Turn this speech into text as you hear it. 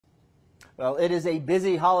Well, it is a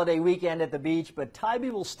busy holiday weekend at the beach, but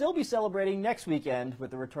Tybee will still be celebrating next weekend with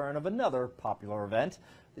the return of another popular event.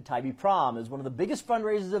 The Tybee Prom is one of the biggest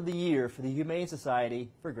fundraisers of the year for the Humane Society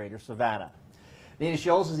for Greater Savannah. Nina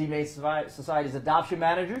Schultz is the Humane Society's adoption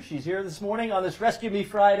manager. She's here this morning on this Rescue Me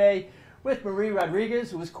Friday with Marie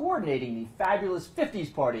Rodriguez, who is coordinating the fabulous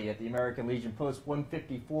 50s party at the American Legion Post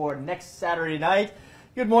 154 next Saturday night.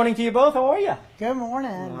 Good morning to you both. How are you? Good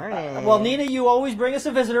morning. Good morning. Well, Nina, you always bring us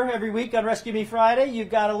a visitor every week on Rescue Me Friday. You've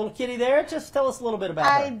got a little kitty there. Just tell us a little bit about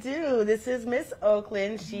her. I do. This is Miss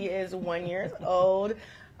Oaklynn. She is 1 year old.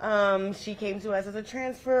 She came to us as a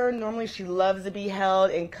transfer. Normally she loves to be held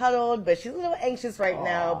and cuddled, but she's a little anxious right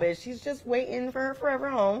now, but she's just waiting for her forever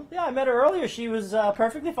home. Yeah, I met her earlier. She was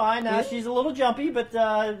perfectly fine. Now she's a little jumpy, but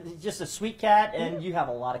just a sweet cat, and you have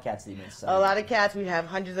a lot of cats that you miss. A lot of cats. We have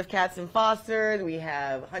hundreds of cats in foster. We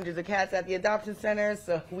have hundreds of cats at the adoption center,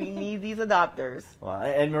 so we need these adopters. Well,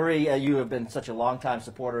 and Marie, you have been such a long-time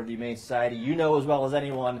supporter of the Humane Society. You know as well as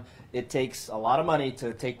anyone, it takes a lot of money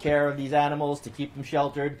to take care of these animals, to keep them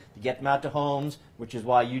sheltered, to get them out to homes, which is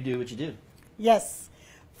why you do what you do. Yes.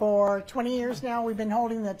 For 20 years now, we've been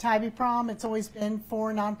holding the Tybee Prom. It's always been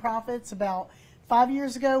for nonprofits. About 5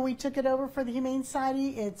 years ago, we took it over for the Humane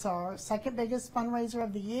Society. It's our second biggest fundraiser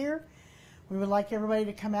of the year. We would like everybody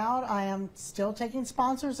to come out. I am still taking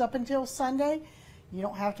sponsors up until Sunday. You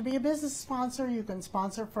don't have to be a business sponsor. You can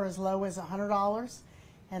sponsor for as low as $100.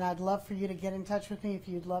 And I'd love for you to get in touch with me if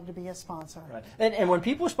you'd love to be a sponsor. Right. And when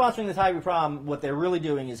people are sponsoring the Tybee Prom, what they're really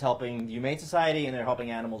doing is helping the Humane Society, and they're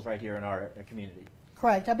helping animals right here in our community.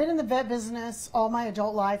 Correct. I've been in the vet business all my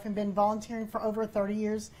adult life and been volunteering for over 30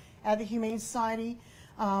 years at the Humane Society.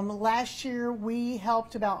 Last year, we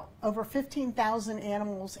helped about over 15,000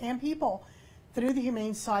 animals and people through the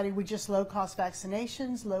Humane Society with just low-cost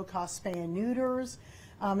vaccinations, low-cost spay and neuters.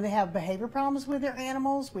 They have behavior problems with their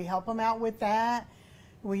animals. We help them out with that.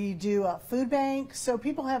 We do a food bank, so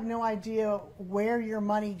people have no idea where your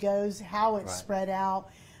money goes, how it's spread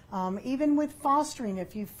out. Even with fostering,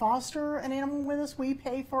 if you foster an animal with us, we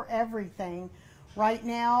pay for everything. Right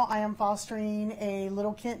now, I am fostering a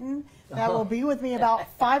little kitten that will be with me about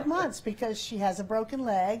 5 months because she has a broken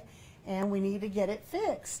leg and we need to get it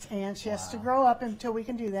fixed. And she has to grow up until we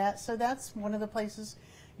can do that. So that's one of the places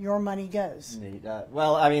your money goes.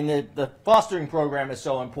 Well, I mean, the fostering program is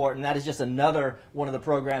so important. That is just another one of the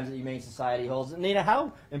programs that the Humane Society holds. Nina,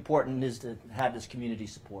 how important is to have this community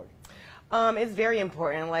support? It's very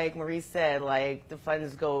important. Like Marie said, like the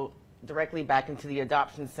funds go directly back into the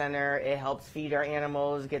adoption center. It helps feed our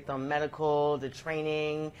animals, get them medical, the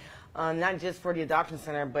training, not just for the adoption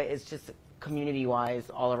center, but it's just community-wise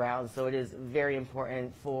all around. So it is very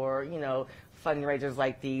important for, you know, fundraisers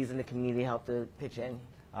like these and the community help to pitch in.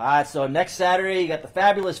 All right, so next Saturday, you got the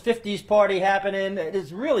fabulous 50s party happening. It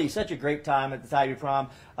is really such a great time at the Tybee Prom.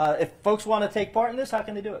 If folks want to take part in this, how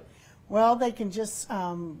can they do it? Well, they can just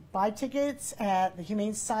buy tickets at the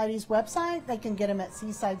Humane Society's website. They can get them at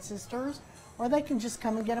Seaside Sisters, or they can just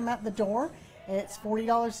come and get them at the door. It's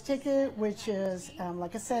 $40 a ticket, which is,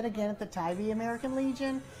 like I said, again, at the Tybee American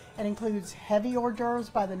Legion. It includes heavy hors d'oeuvres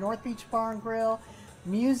by the North Beach Bar and Grill,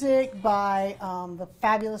 music by the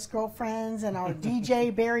Fabulous Girlfriends and our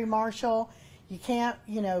DJ Barry Marshall. You can't,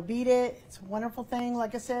 beat it. It's a wonderful thing.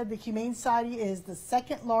 Like I said, the Humane Society is the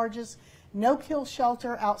second largest no-kill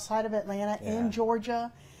shelter outside of Atlanta in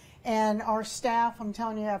Georgia. And our staff, I'm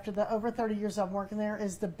telling you, after the over 30 years I've working there,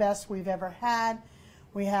 is the best we've ever had.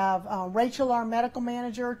 We have Rachel, our medical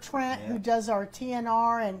manager, Trent, who does our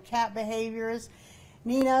TNR and cat behaviors,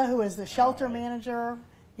 Nina, who is the shelter manager.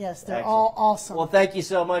 Yes, they're all awesome. Well, thank you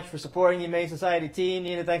so much for supporting the Humane Society team.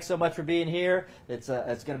 Nina, thanks so much for being here. It's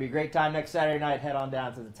going to be a great time next Saturday night. Head on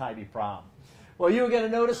down to the Tybee Prom. Well, you are going to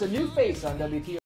notice a new face on WTO.